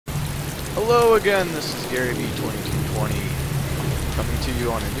Hello again, this is Gary B2220 coming to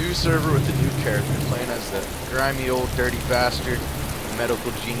you on a new server with a new character, playing as the grimy old dirty bastard, medical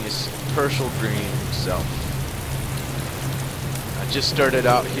genius Herschel Green himself. I just started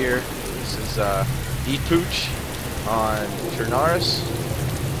out here. This is Epoch on Chernaurus.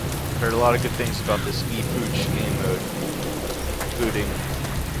 Heard a lot of good things about this Epoch game mode, including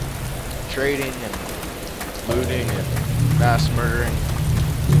trading and looting and mass murdering.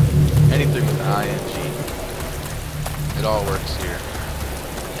 Anything with an ING, it all works here.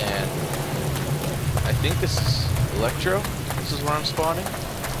 And I think this is Electro. This is where I'm spawning.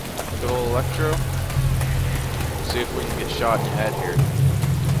 Good old Electro. See if we can get shot in the head here.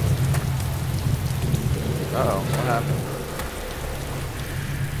 Uh-oh, what happened?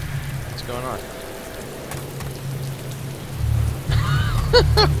 What's going on?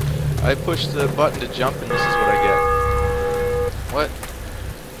 I pushed the button to jump and this is what I get. What?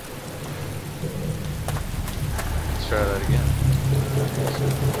 Try that again.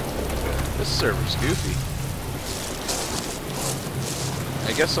 This server's goofy.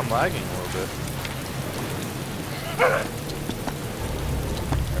 I guess I'm lagging a little bit.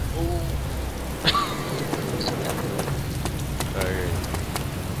 Alright.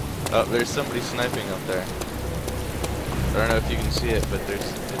 Oh, there's somebody sniping up there. I don't know if you can see it, but it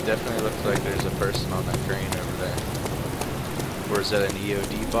definitely looks like there's a person on that crane over there. Or is that an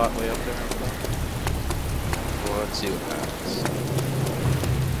EOD bot way up there? Well, let's see what happens.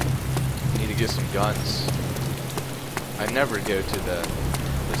 Need to get some guns. I never go to the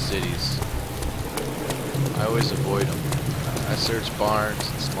cities. I always avoid them. I search barns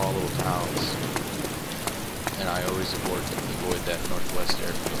and small little towns, and I always avoid that northwest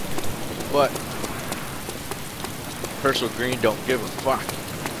airfield. But Herschel Green don't give a fuck.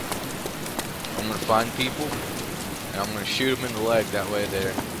 I'm gonna find people, and I'm gonna shoot them in the leg. That way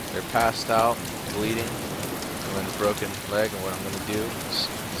they're passed out, bleeding. With a broken leg, and what I'm going to do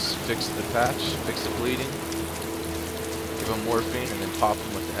is fix the patch, fix the bleeding, give them morphine, and then pop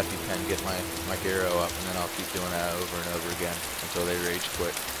them with the EpiPen, get my hero up, and then I'll keep doing that over and over again until they rage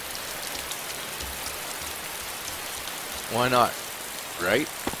quit. Why not?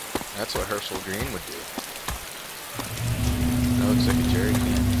 Right? That's what Herschel Green would do. That looks like a jerry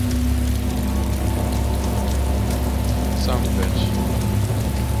can. Son of a bitch.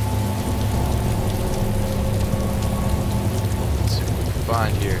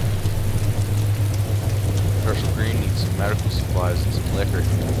 Find here. Herschel Green needs some medical supplies and some liquor.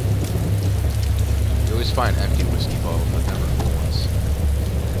 You always find empty whiskey bottles, but never full ones.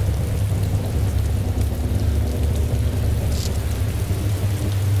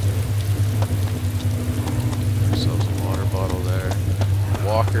 There's ourselves a water bottle there. A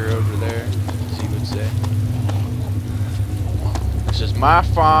walker over there, as he would say. This is my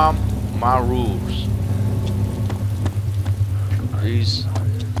farm, my rules.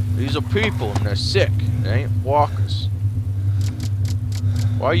 These are people and they're sick. They ain't walkers.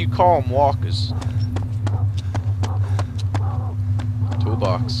 Why you call them walkers?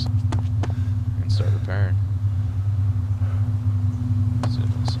 Toolbox. And start repairing. Let's see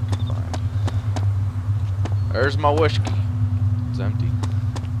what else I can find. There's my whiskey. It's empty.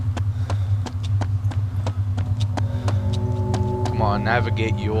 Come on,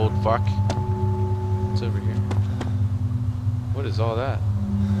 navigate, you old fuck. What's over here? What is all that?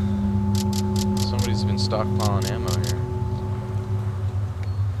 Somebody's been stockpiling ammo here.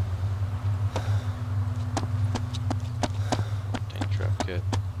 Tank trap kit.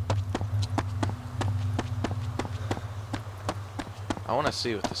 I want to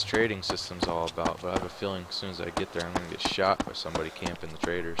see what this trading system's all about, but I have a feeling as soon as I get there I'm going to get shot by somebody camping the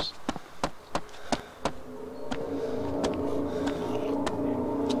traders.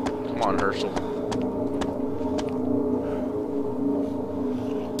 Come on, Herschel.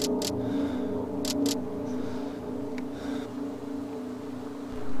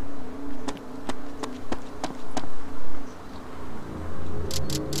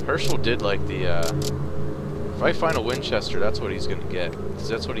 Herschel did like the, if I find a Winchester, that's what he's gonna get. Because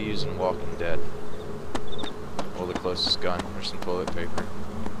that's what he used in Walking Dead. Or the closest gun, or some toilet paper.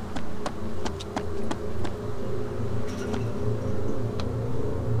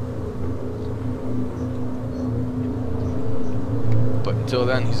 But until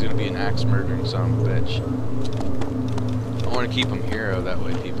then, he's gonna be an axe murdering son of a bitch. I want to keep him hero, that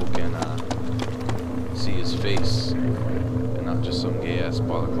way people can, see his face. Not just some gay ass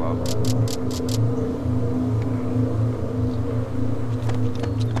balaclava.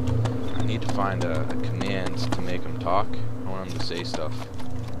 I need to find a command to make him talk. I want him to say stuff.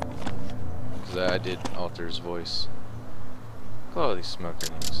 Because I did alter his voice. Look at all these smoke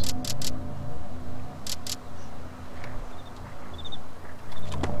grenades.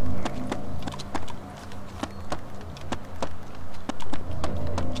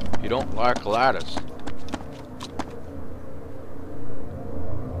 lot of colladas.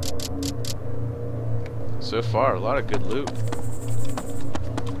 So far, a lot of good loot.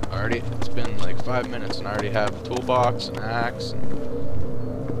 Already, it's been like 5 minutes and I already have a toolbox, an axe, and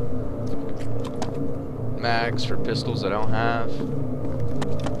mags for pistols I don't have.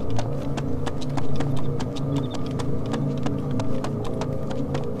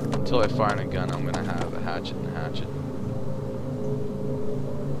 Until I find a gun, I'm gonna have a hatchet and a hatchet.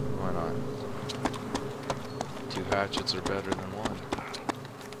 Why not? 2 hatchets are better than 1.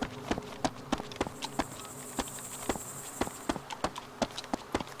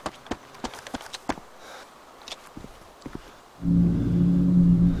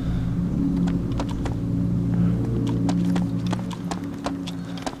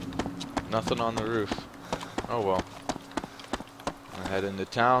 Nothing on the roof. Oh well. I head into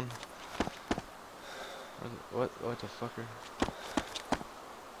town. What the fucker?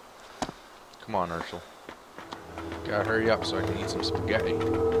 Come on, Urshel. Gotta hurry up so I can eat some spaghetti.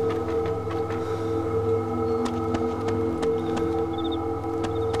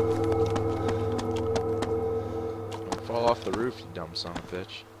 Don't fall off the roof, you dumb son of a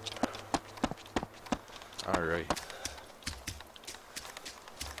bitch. Alright.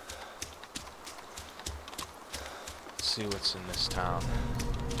 See what's in this town.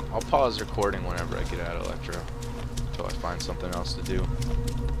 I'll pause recording whenever I get out of Electro until I find something else to do.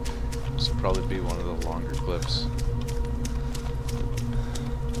 This will probably be one of the longer clips.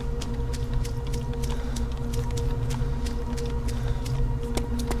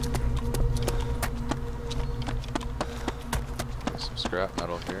 Some scrap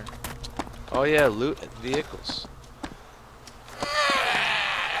metal here. Oh yeah, loot vehicles.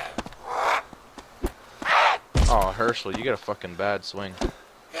 Oh, Herschel, you got a fucking bad swing.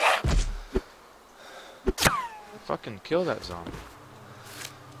 Fucking kill that zombie.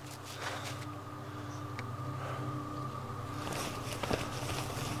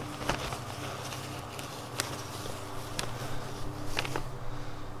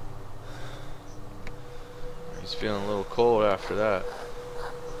 He's feeling a little cold after that.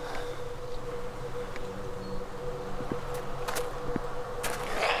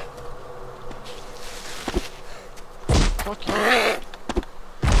 Fuck you.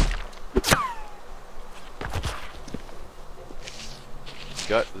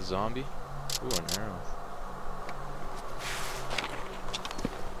 Gut the zombie. Ooh, an arrow.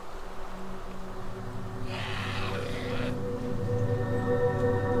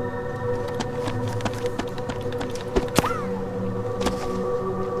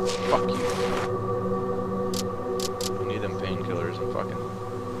 Fuck you. I need them painkillers and fucking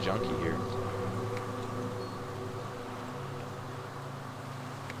junkie here.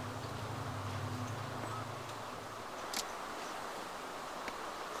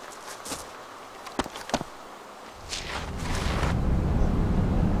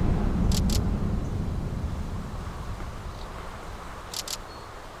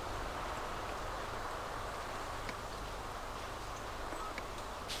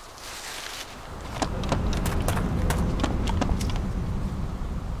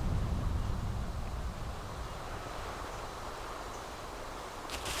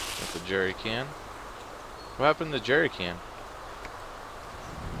 The jerry can. What happened to the jerry can?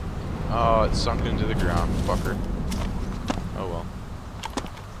 Oh, it's sunk into the ground, fucker. Oh well.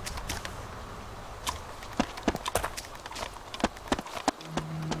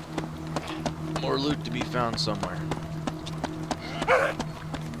 More loot to be found somewhere.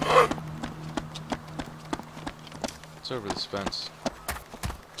 It's over this fence.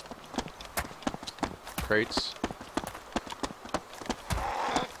 Crates.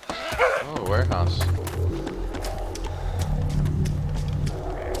 Oh, warehouse.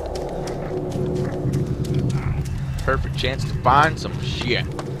 Perfect chance to find some shit.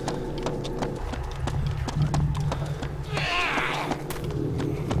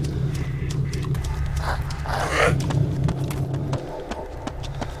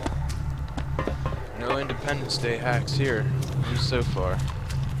 No Independence Day hacks here, at least so far.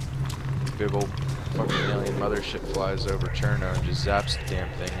 Big old fucking alien mothership flies over Chernaurus and just zaps the damn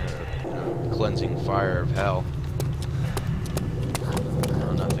thing in a cleansing fire of hell.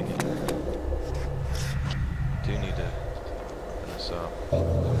 Oh, nothing in here. Do need to open this up.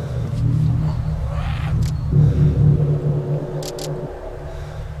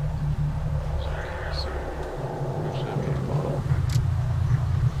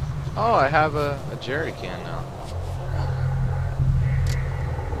 Oh, I have a jerry can now.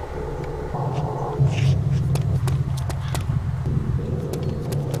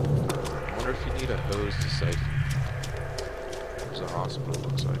 A hose to siphon. There's a hospital,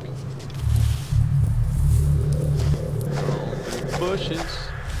 looks like. bushes,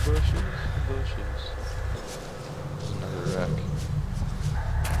 bushes, bushes. There's another wreck.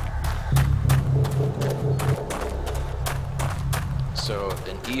 So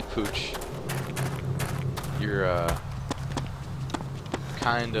an e-pooch, you're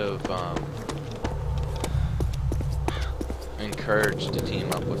kind of encouraged to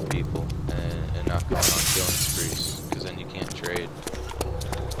team up with people and not go on killing sprees, because then you can't trade.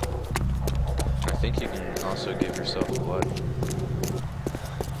 I think you can also give yourself blood.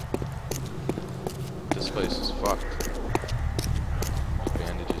 This place is fucked.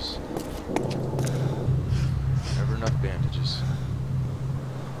 Bandages. Never enough bandages.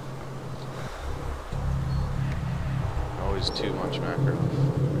 Always too much macro.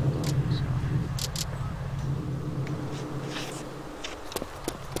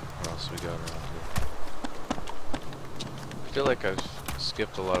 What else we got around here? I feel like I've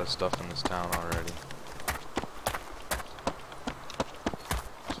skipped a lot of stuff in this town already.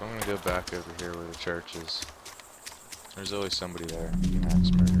 So I'm gonna go back over here where the church is. There's always somebody there.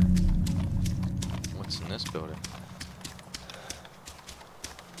 Max murder. What's in this building?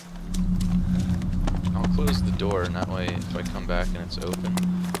 I'll close the door, and that way if I come back and it's open,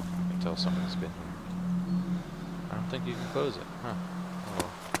 I can tell someone's been here. I don't think you can close it, huh? Oh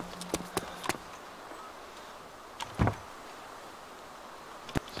well.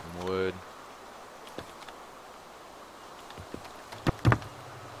 Some wood.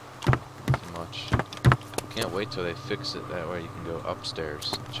 Too much. Can't wait till they fix it, that way you can go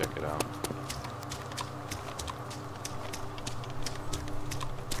upstairs and check it out.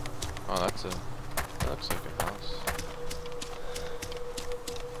 Oh, that looks like a house.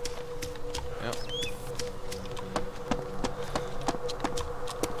 Yep.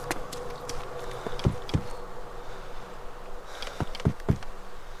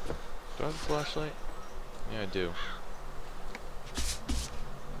 Do I have a flashlight? Yeah, I do.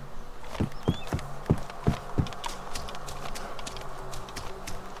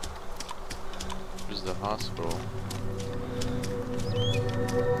 Here's the hospital.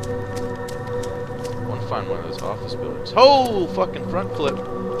 Find one of those office buildings. Oh, fucking front flip. I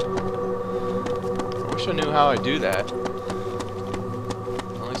wish I knew how I do that. It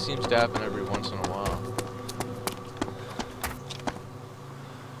only seems to happen every once in a while.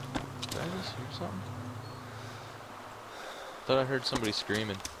 Did I just hear something? Thought I heard somebody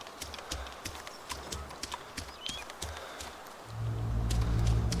screaming.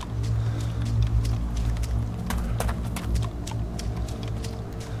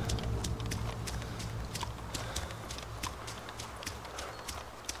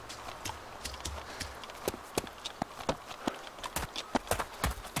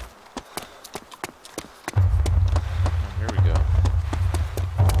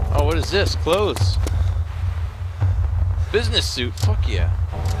 What is this? Clothes. Business suit. Fuck yeah.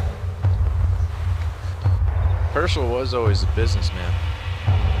 Herschel was always a businessman.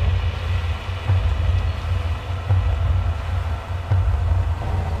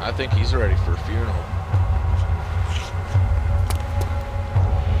 I think he's ready for a funeral.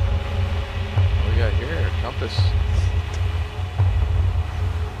 What do we got here? A compass.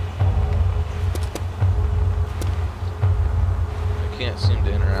 Can't seem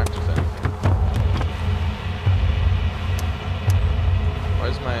to interact with anything. Why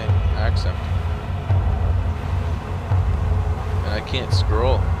is my axe empty? And I can't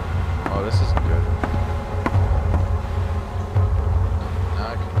scroll. Oh, this isn't good. Now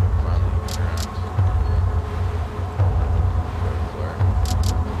I can finally interact. Flare.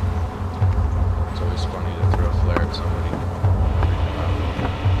 It's always funny to throw a flare at somebody.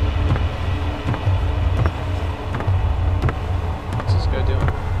 Doing?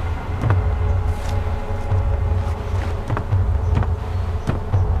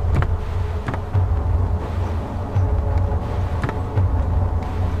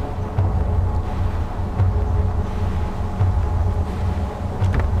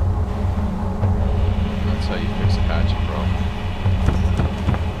 That's how you fix a hatchet problem.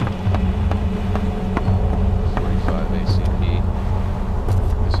 45 ACP.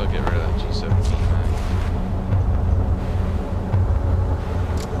 Guess I'll get rid of that G17 mag.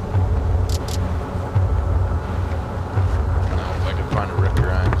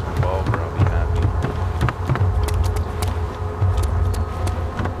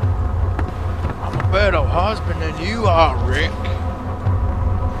 Better husband than you are, Rick.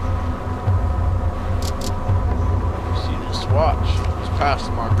 You see this watch? It was passed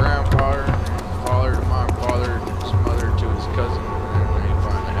to my grandfather, and his father to my father, and his mother to his cousin, and then he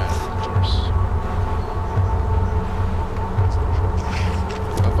finally had it, of course.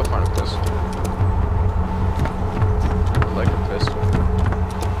 I hope I find a pistol. I like a pistol.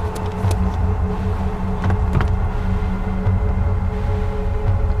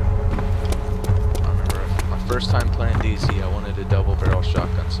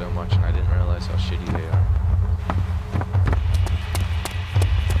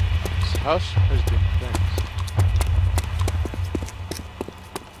 house has been cleansed.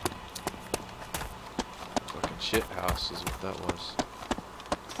 Fucking shit house is what that was.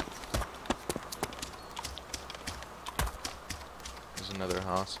 There's another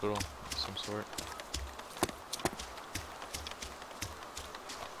hospital of some sort.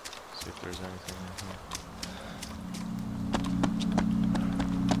 See if there's anything in here.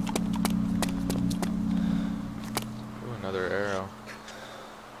 Ooh, another arrow.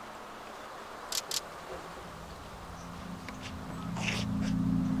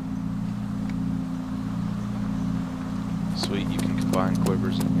 Sweet, you can combine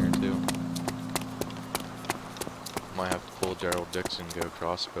quivers in here too. Might have to pull Daryl Dixon, go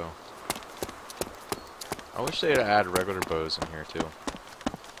crossbow. I wish they'd add regular bows in here too.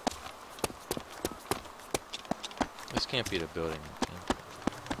 This can't be the building.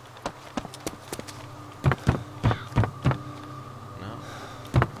 No?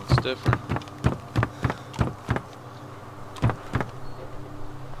 What's different?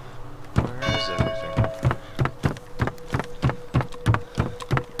 Where is everything?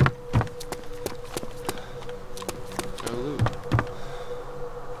 No loot.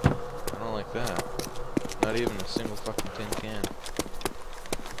 I don't like that. Not even a single fucking tin can.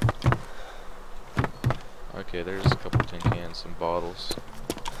 Okay, there's a couple tin cans, some bottles.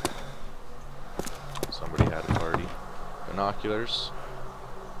 Somebody had a party. Binoculars.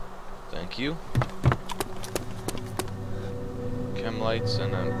 Thank you. Chem lights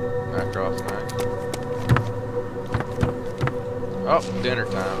and a Makarov mag. Oh, dinner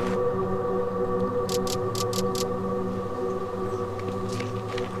time.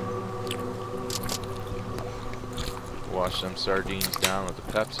 Wash them sardines down with a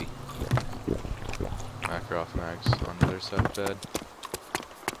Pepsi. Makarov mags on the other side of the bed.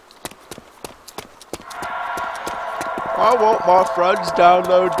 I want my friends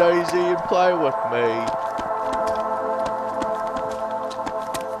download DayZ and play with me.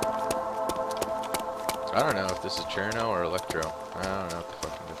 I don't know if this is Cherno or Electro. I don't know what the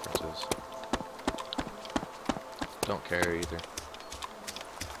fucking difference is. Don't care either.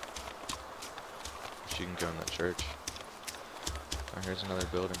 She can go in that church. Oh, here's another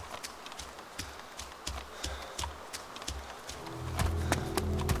building.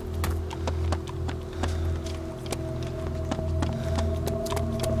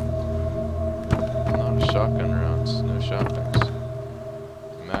 Shotgun rounds, no shotguns.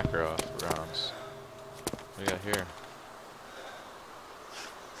 Makarov rounds. What do we got here?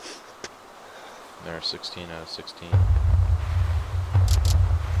 There, 16 out of 16.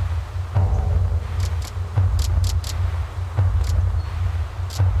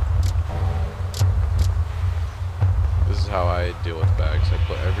 This is how I deal with bags. I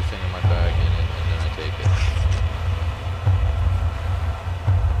put everything in my bag in it, and then I take it.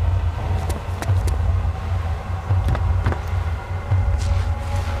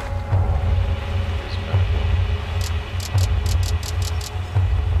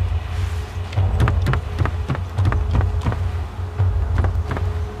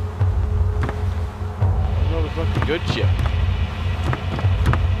 Good ship.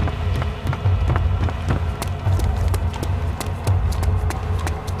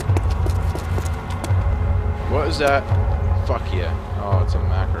 What is that? Fuck yeah. Oh, it's a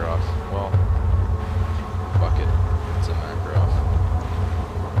Makarov. Well, fuck it. It's a Makarov.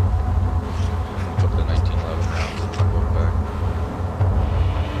 Put the 1911 rounds in my book bag.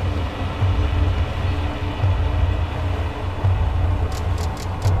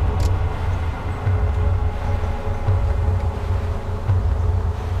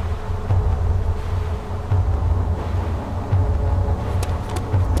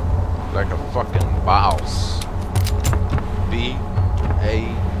 Like a fucking boss. B-A-W-S.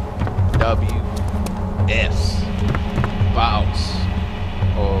 Boss.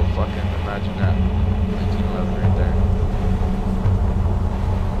 Oh, fucking imagine that. 1911 right there.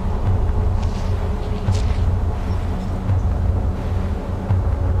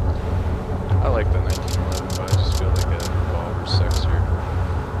 I like the 1911, but I just feel like a revolver sexier.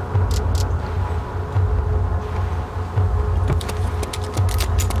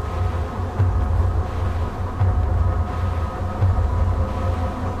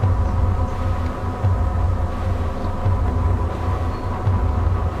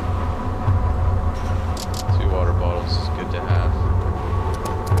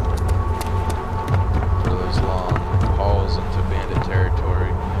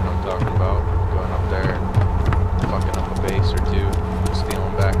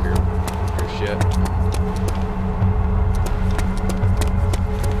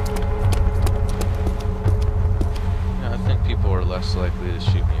 to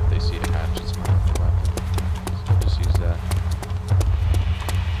shoot me if they see a hatchet behind the weapon. So I'll just use that.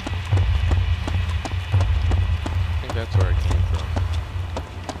 I think that's where I came from.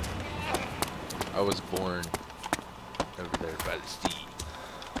 I was born over there by the sea.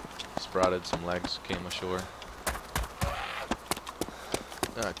 Sprouted some legs, came ashore.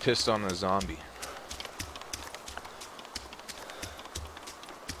 I pissed on a zombie.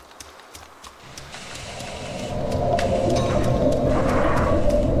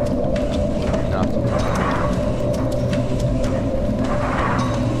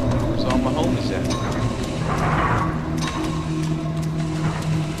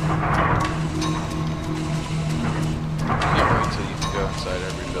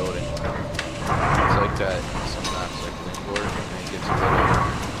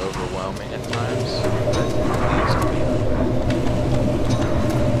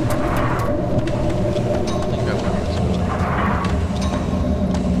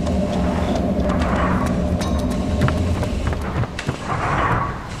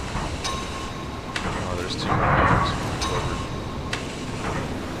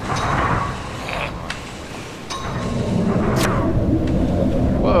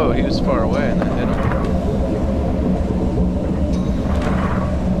 Whoa, he was far away and that hit him.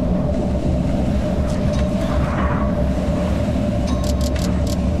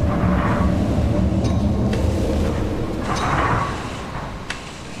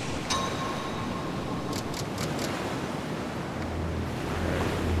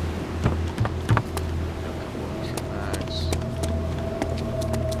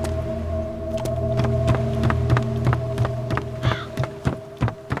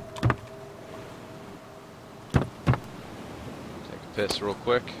 Piss real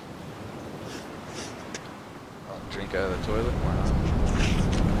quick. I'll drink out of the toilet. Why not?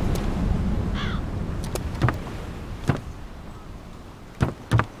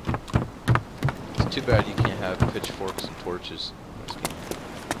 It's too bad you can't have pitchforks and torches in this game.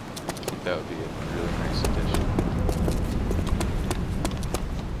 I think that would be a really nice addition.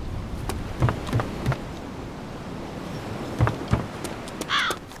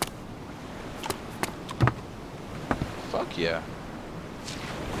 Fuck yeah.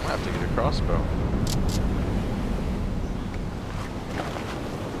 I have to get a crossbow.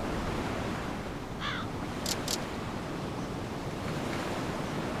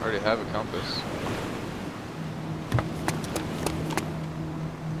 I already have a compass.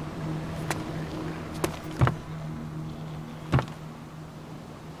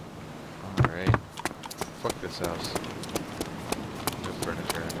 Alright. Fuck this house. No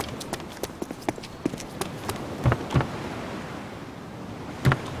furniture in it.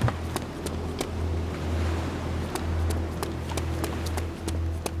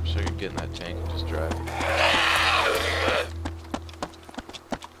 Get in that tank and just drive.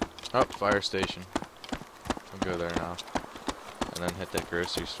 Oh, fire station. I'll go there now. And then hit that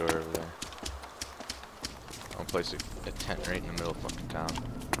grocery store over there. I'll place a tent right in the middle of fucking town.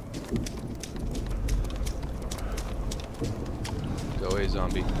 Go away,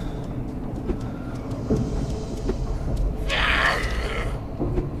 zombie.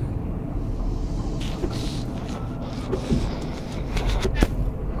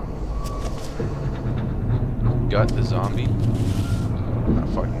 Got the zombie. I'm not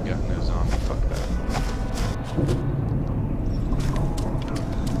fucking got no zombie. Fuck that.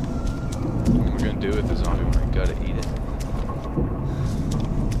 What am I gonna do with the zombie when I gotta eat it?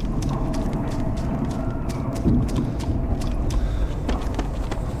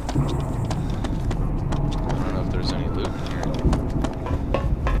 I don't know if there's any loot in here.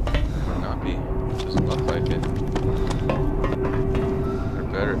 Might not be. Doesn't look like it. Or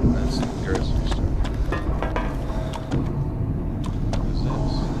better, that's the grocery store.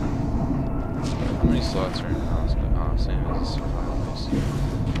 How many slots are in the hospital? Oh, same as a survival base.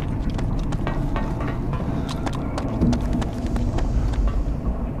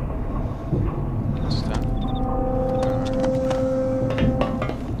 It's done.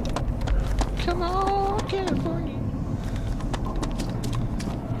 Come on, California.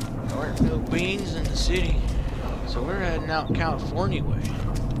 There aren't no beans in the city, so we're heading out California way.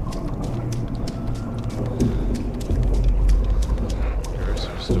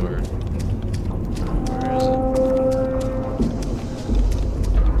 Grocery store.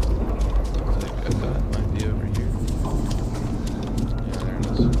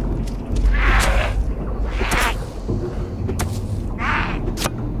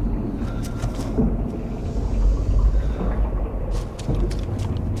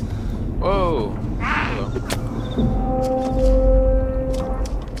 Whoa! Hello.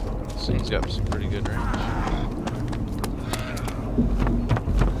 This thing's got some pretty good range.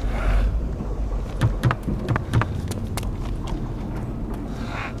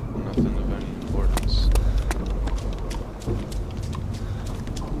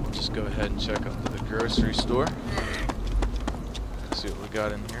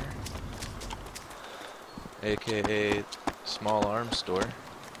 down here, aka small arms store.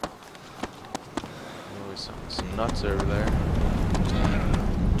 Always some nuts over there.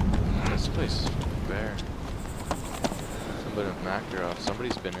 This place is bare. Somebody at Makarov.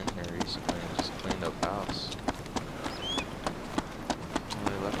 Somebody's been in here recently and just cleaned up house. Oh,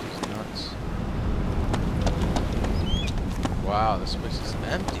 they left these nuts. Wow, this place is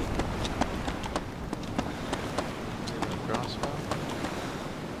empty. Crossbow?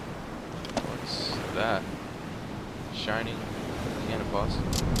 What's that? Shining can of pasta.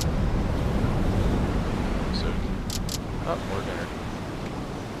 So, oh, more dinner.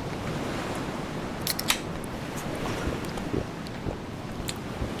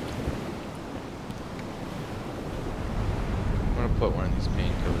 I'm gonna put one of these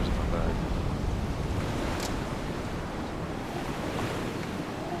painkillers in my bag.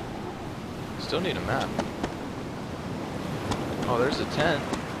 Still need a map. Oh, there's a tent.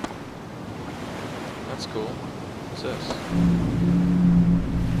 That's cool. What's this?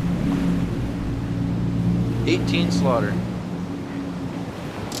 18 slaughter.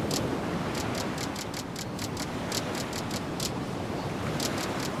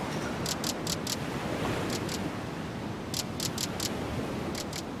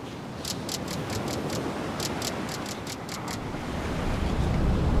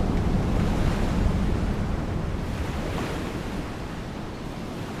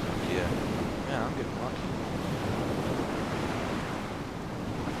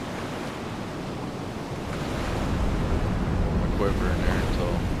 Quiver in there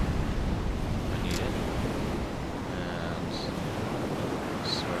until I need it. And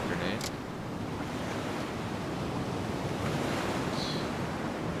smoke grenade.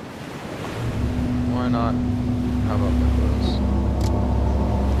 Why not? How about my clothes?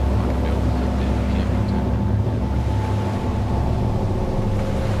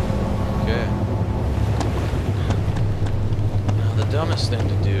 Okay. Now the dumbest thing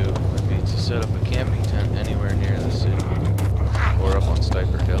to do would be to set up a camping tent anywhere near the city. Or up on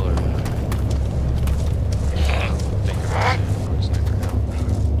Stiper Hill or think about it on Stiper Hill.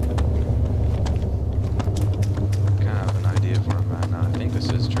 Kind of have an idea of where I'm at now. I think this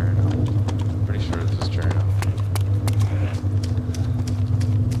is Chernaurus. Pretty sure this is Chernaurus.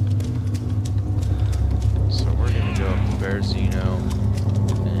 So we're gonna go up to Berzino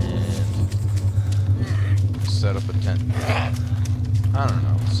and set up a tent. I don't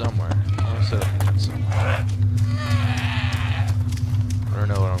know, somewhere. I wanna set up a tent somewhere. I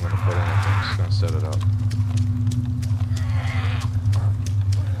don't know what I'm going to put in it, I'm just going to set it up.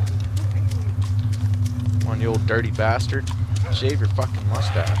 Come on, you old dirty bastard. Shave your fucking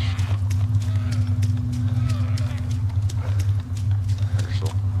mustache.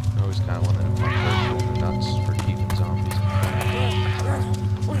 Herschel. I always kind of wanted to punch Herschel in the nuts for keeping zombies.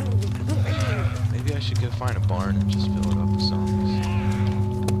 Maybe I should go find a barn and just fill it up with zombies.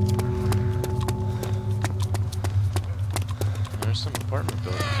 There's some apartment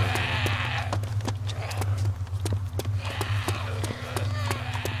buildings over there.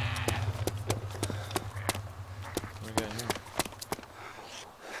 What do we got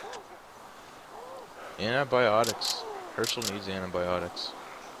here? Antibiotics. Herschel needs antibiotics.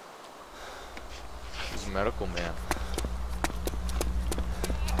 He's a medical man.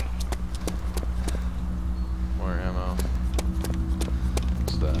 More ammo.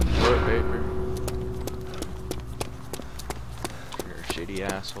 What's that? Toilet paper. Shitty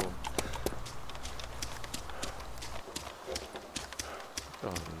asshole. Look at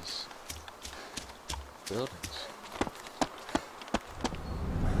all these buildings.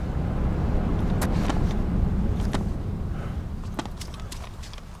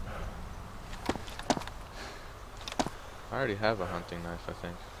 I already have a hunting knife, I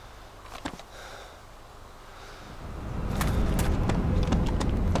think.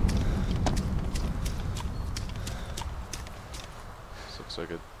 Looks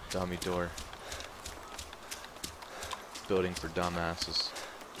like a dummy door. Building for dumbasses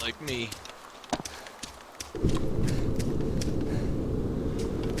like me.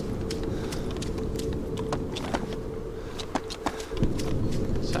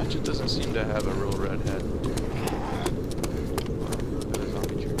 This hatchet doesn't seem to have a real red head. Look at the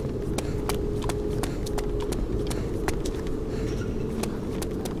zombie tree.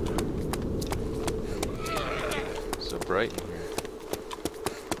 So bright in here.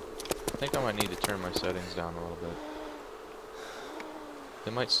 I think I might need to turn my settings down a little bit. They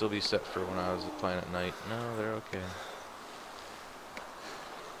might still be set for when I was playing at night. No, they're okay.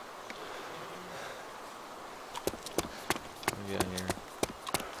 What do we got here?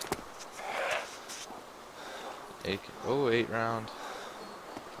 Oh, 8 round.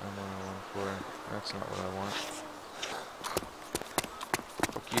 I'm on 1-4. That's not what I want.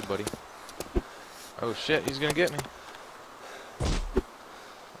 Fuck you, buddy. Oh shit, he's gonna get me.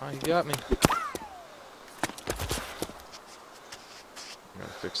 Oh, he got me. I'm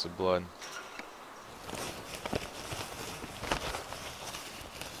gonna fix the blood.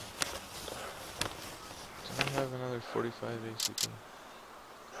 Do I have another 45 ACP?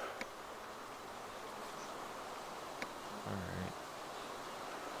 Alright.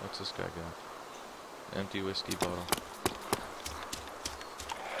 What's this guy got? Empty whiskey bottle.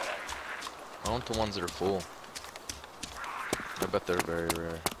 I want the ones that are full. I bet they're very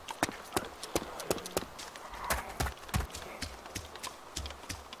rare.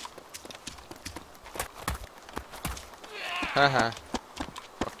 Haha.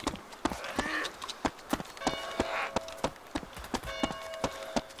 Fuck you.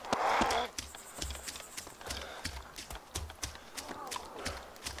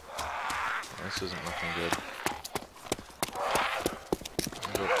 This isn't looking good.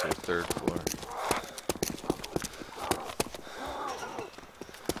 I'll go up to the 3rd floor.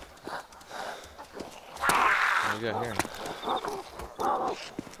 What do we got here?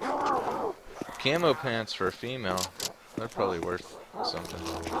 Camo pants for a female. They're probably worth something.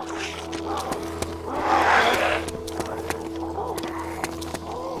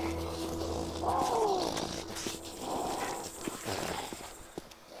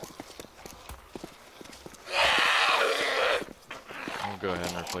 I'll go ahead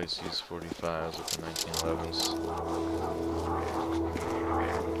and replace these 45s with the 1911s.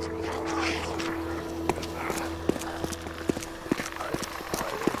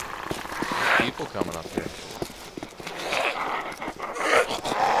 People coming up here.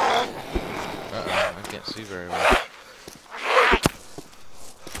 Uh-oh, I can't see very well.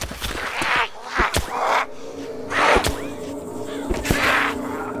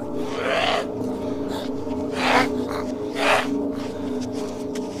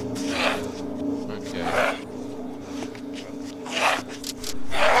 Okay.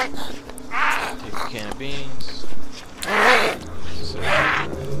 Take a can of beans.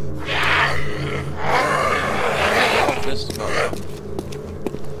 Pissed about something.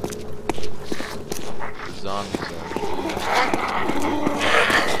 Zombies are.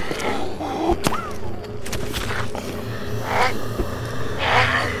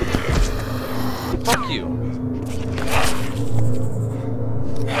 Fuck you.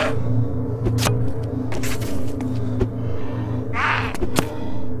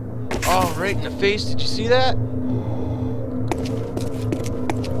 Oh, right in the face. Did you see that?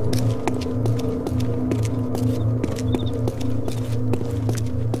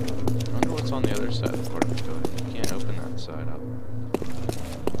 On the other side of the apartment building. You can't open that side up.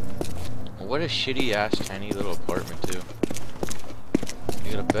 What a shitty ass tiny little apartment too.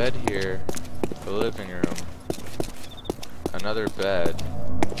 You got a bed here, a living room, another bed,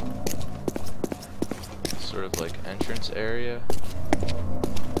 sort of like entrance area.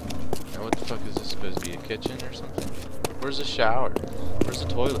 Now what the fuck is this supposed to be, a kitchen or something? Where's the shower? Where's the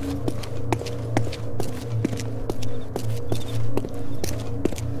toilet?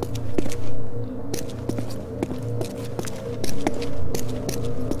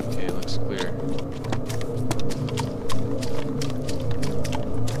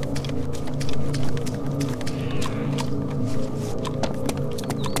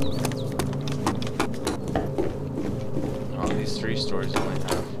 These 3 stories only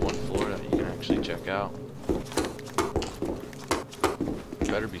have 1 floor that you can actually check out.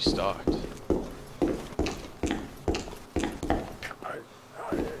 Better be stocked. Alright,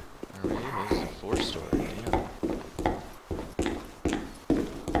 this is a 4-story. Damn.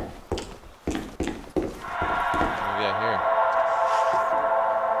 What do we got here?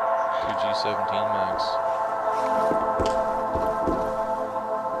 2 G17 mags.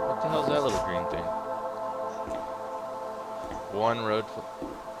 What the hell is that little green thing? 1 road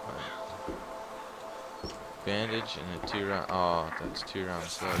bandage and a 2-round. Oh, that's 2-round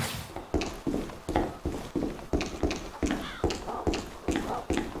sludge.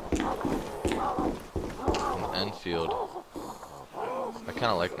 An Enfield. I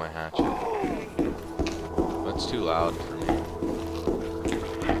kind of like my hatchet. That's too loud for me.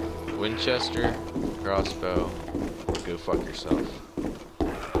 Winchester, crossbow. Go fuck yourself.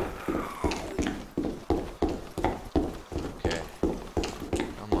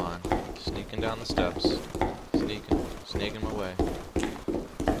 Down the steps, snaking my way.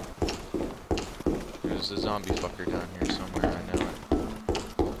 There's a zombie fucker down here somewhere, I know it.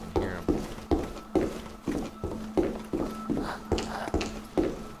 I can hear him.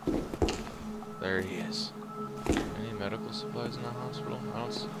 There he is. Any medical supplies in the hospital? I don't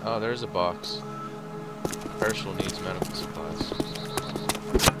supplies. Oh, there's a box. Herschel needs medical supplies.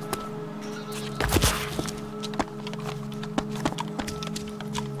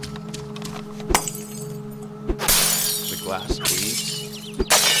 The glass bleeds.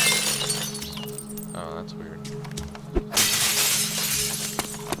 Oh, that's weird.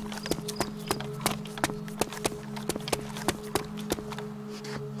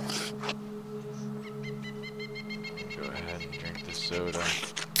 Go ahead and drink this soda.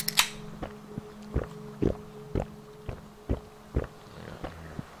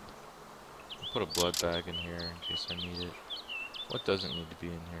 Put a blood bag in here in case I need it. What doesn't need to be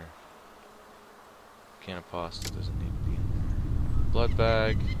in here? Can of pasta doesn't need to be in there. Blood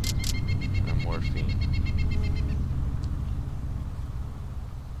bag and morphine.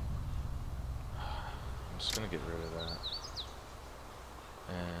 I'm just gonna get rid of that.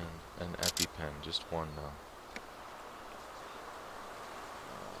 And an EpiPen, just one though.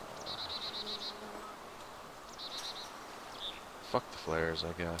 Fuck the flares,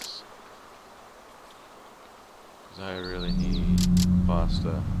 I guess. Because I really need pasta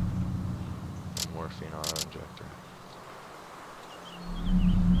and morphine auto-injector.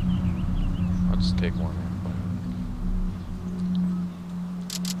 I'll just take one in.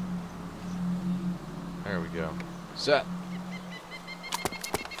 There we go. Set!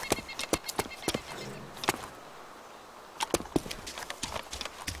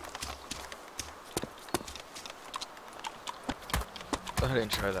 I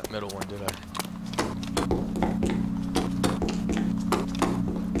didn't try that middle one, did I?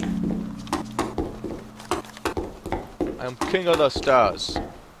 I am king of the stars.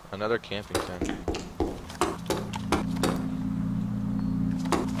 Another camping tent.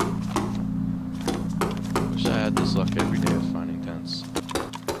 Wish I had this luck every day of finding tents.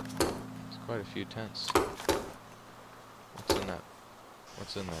 There's quite a few tents. What's in that?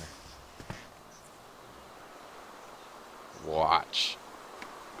 What's in there? Watch.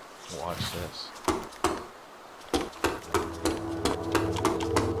 Watch this.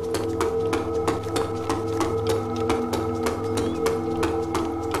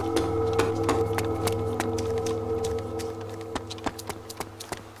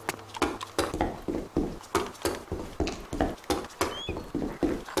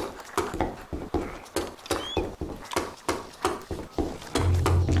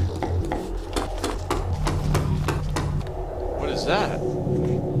 What is that?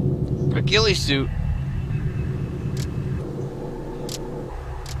 A ghillie suit.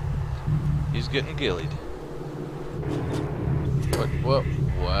 He's getting ghillied. What?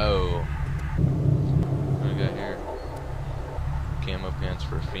 Whoa. What do we got here? Camo pants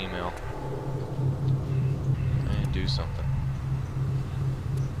for a female. I need to do something.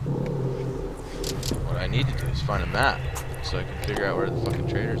 What I need to do is find a map so I can figure out where the fucking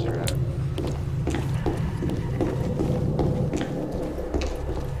traders are at.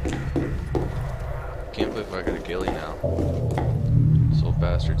 Can't believe I got a ghillie now. This old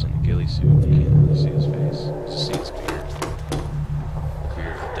bastard's in a ghillie suit. You can't really see his face. Just see his beard.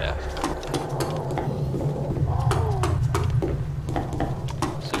 Beard of death.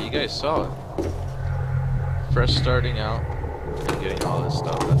 So you guys saw it. Fresh starting out and getting all this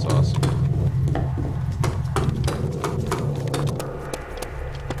stuff. That's awesome.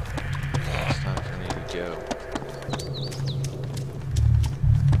 It's time for me to go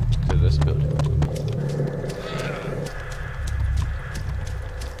to this building.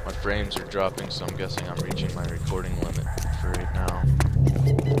 Frames are dropping, so I'm guessing I'm reaching my recording limit for right now. So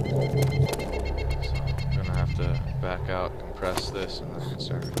I'm gonna have to back out, compress this, and then I can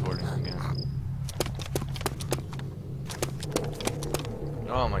start recording again.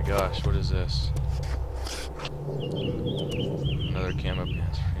 Oh my gosh, what is this? Another camo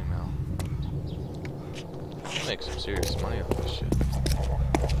pants female. I'll make some serious money off this shit.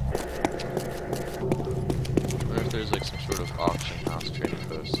 I wonder if there's like some sort of auction house trading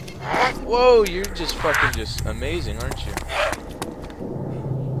post. Whoa, you're just fucking just amazing, aren't you?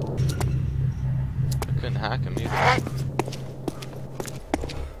 I couldn't hack him either.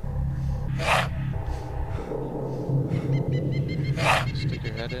 Stick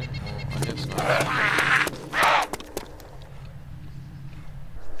your head in? Well, I guess not.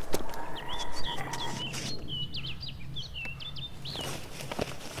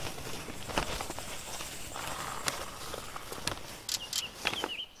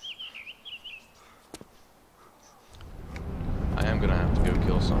 I'm gonna have to go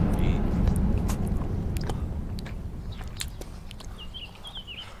kill something to eat.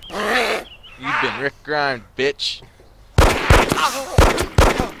 You've been Rick Grimed, bitch.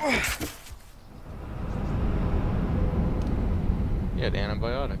 He had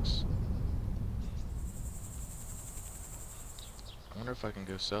antibiotics. I wonder if I can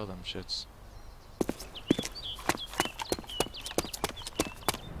go sell them shits.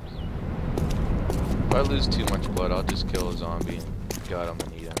 If I lose too much blood, I'll just kill a zombie and God, I'm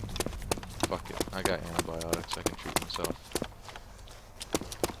gonna eat him. Fuck it. I got antibiotics. I can treat myself.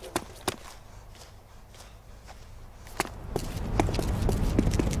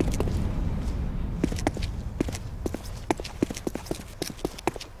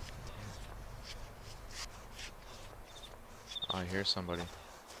 Oh, I hear somebody.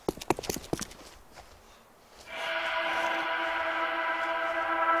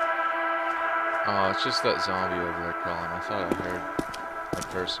 Oh, it's just that zombie over there crawling. I thought I heard a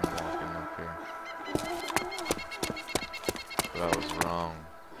person walking up here. But I was wrong.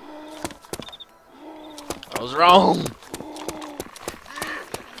 I was wrong!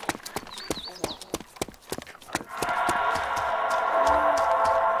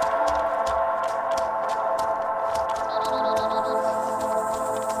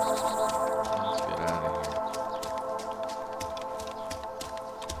 Let's get out of here.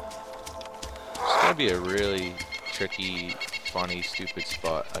 It's gonna be a really tricky, funny, stupid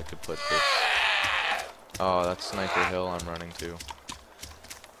spot I could put this. Oh, that's Sniper Hill I'm running to.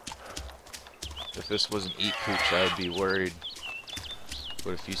 If this wasn't Eat Pooch, I would be worried.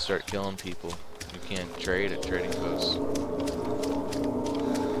 But if you start killing people, you can't trade at trading posts.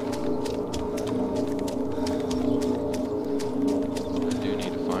 I do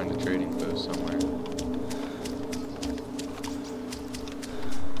need to find a trading post somewhere.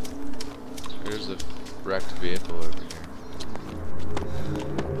 There's a wrecked vehicle over here.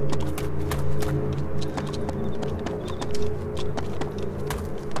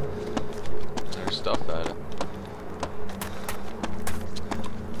 There's stuff at it.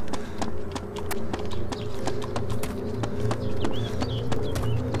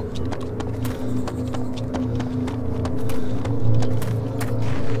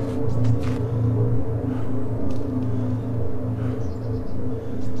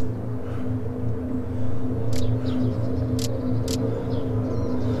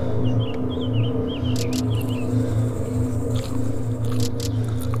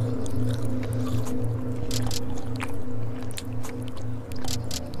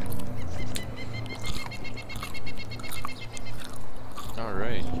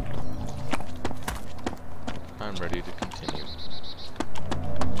 Alright. I'm ready to continue.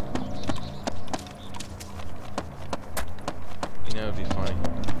 You know, it'd be funny.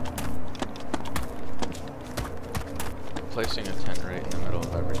 Placing a tent right in the middle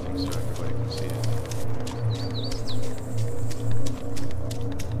of everything so everybody can see it.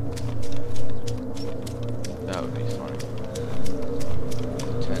 That would be funny.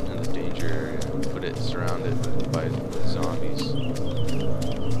 Tent in the danger area. Put it surrounded by zombies.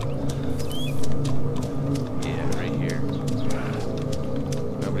 Yeah, right here.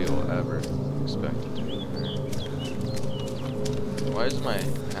 Nobody will ever expect it to be there. Why is my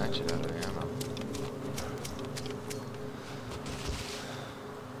hatchet out of ammo?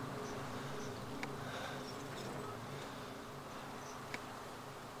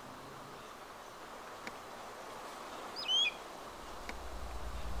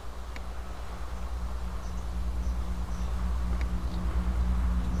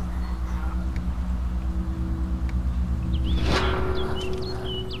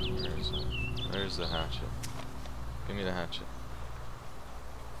 There's the hatchet. Give me the hatchet.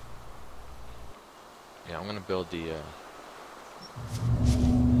 Yeah, I'm gonna build the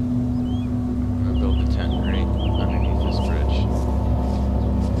tent right underneath this bridge.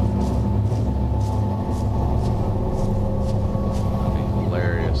 That'd be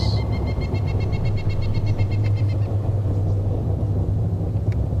hilarious.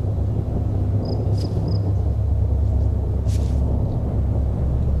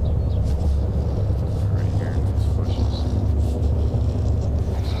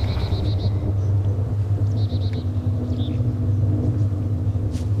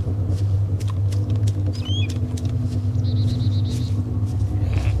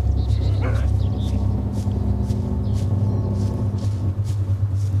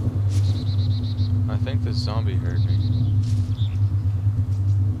 I think this zombie heard me.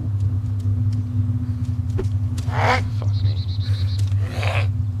 Fuck me.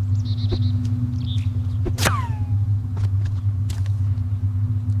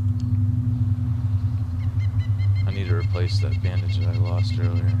 I need to replace that bandage that I lost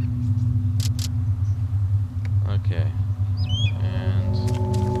earlier. Okay. And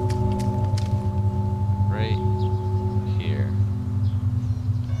right here.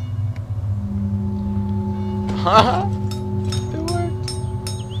 Haha! It worked!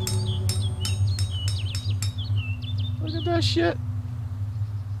 my shit?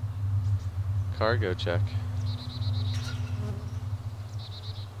 Cargo check.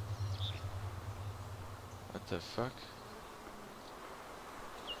 What the fuck?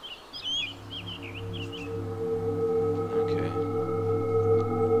 Okay.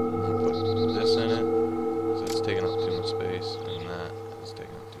 I'll put this in it, because it's taking up too much space, and that is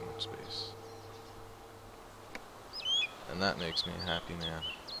taking up too much space. And that makes me a happy man.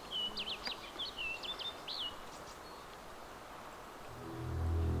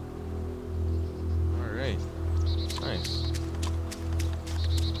 Alright. Nice.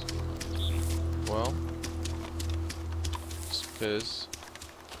 Well, just because,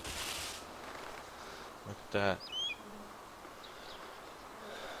 look at that.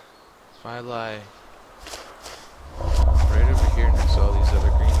 If I lie right over here next to all these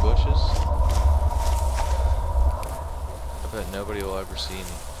other green bushes, I bet nobody will ever see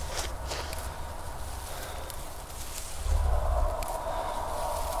me.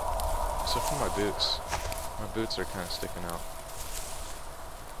 Except for my boots. My boots are kind of sticking out.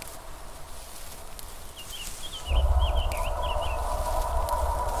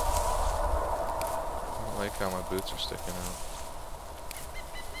 I don't like how my boots are sticking out.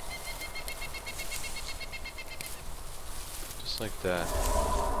 Just like that.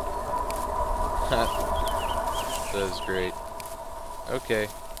 That is great. Okay,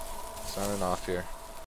 signing off here.